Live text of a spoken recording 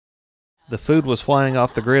The food was flying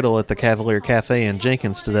off the griddle at the Cavalier Cafe in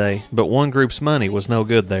Jenkins today, but one group's money was no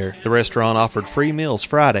good there. The restaurant offered free meals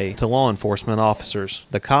Friday to law enforcement officers.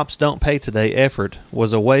 The Cops Don't Pay Today effort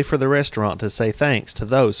was a way for the restaurant to say thanks to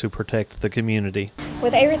those who protect the community.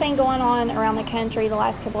 With everything going on around the country the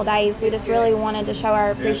last couple of days, we just really wanted to show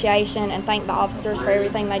our appreciation and thank the officers for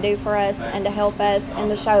everything they do for us and to help us and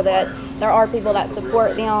to show that there are people that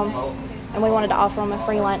support them. And we wanted to offer them a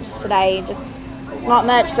free lunch today. It's not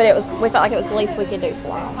much, but we felt like it was the least we could do for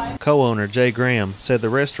them. Co-owner Jay Graham said the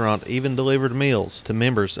restaurant even delivered meals to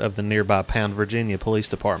members of the nearby Pound, Virginia Police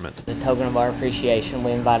Department. The token of our appreciation,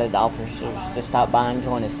 we invited the officers to stop by and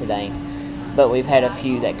join us today. But we've had a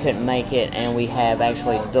few that couldn't make it, and we have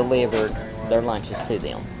actually delivered their lunches to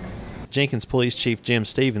them. Jenkins Police Chief Jim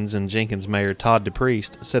Stevens and Jenkins Mayor Todd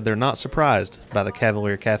DePriest said they're not surprised by the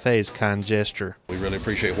Cavalier Cafe's kind gesture. We really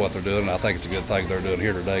appreciate what they're doing, and I think it's a good thing they're doing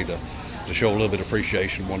here today to show a little bit of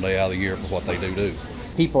appreciation one day out of the year for what they do.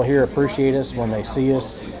 People here appreciate us when they see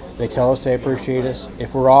us. They tell us they appreciate us.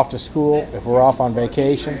 If we're off to school, if we're off on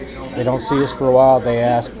vacation, they don't see us for a while, they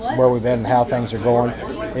ask where we've been and how things are going.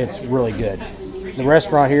 It's really good. The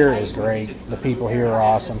restaurant here is great. The people here are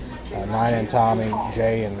awesome. Nina and Tommy,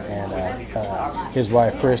 Jay and his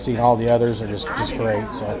wife Christy and all the others are just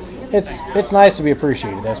great. So it's nice to be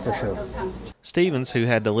appreciated, that's for sure. Stevens, who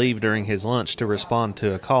had to leave during his lunch to respond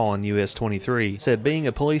to a call on US 23, said being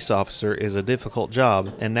a police officer is a difficult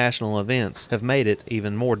job and national events have made it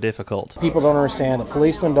even more difficult. People don't understand that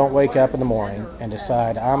policemen don't wake up in the morning and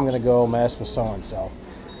decide, I'm going to go mess with so-and-so.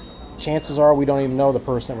 Chances are we don't even know the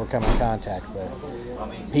person that we're coming in contact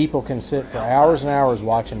with. People can sit for hours and hours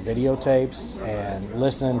watching videotapes and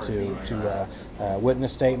listening to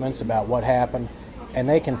witness statements about what happened, and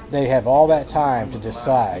they have all that time to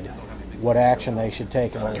decide what action they should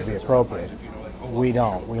take and what would be appropriate. We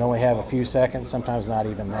don't. We only have a few seconds, sometimes not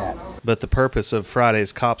even that. But the purpose of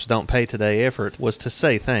Friday's Cops Don't Pay Today effort was to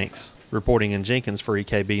say thanks. Reporting in Jenkins for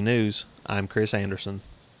EKB News, I'm Chris Anderson.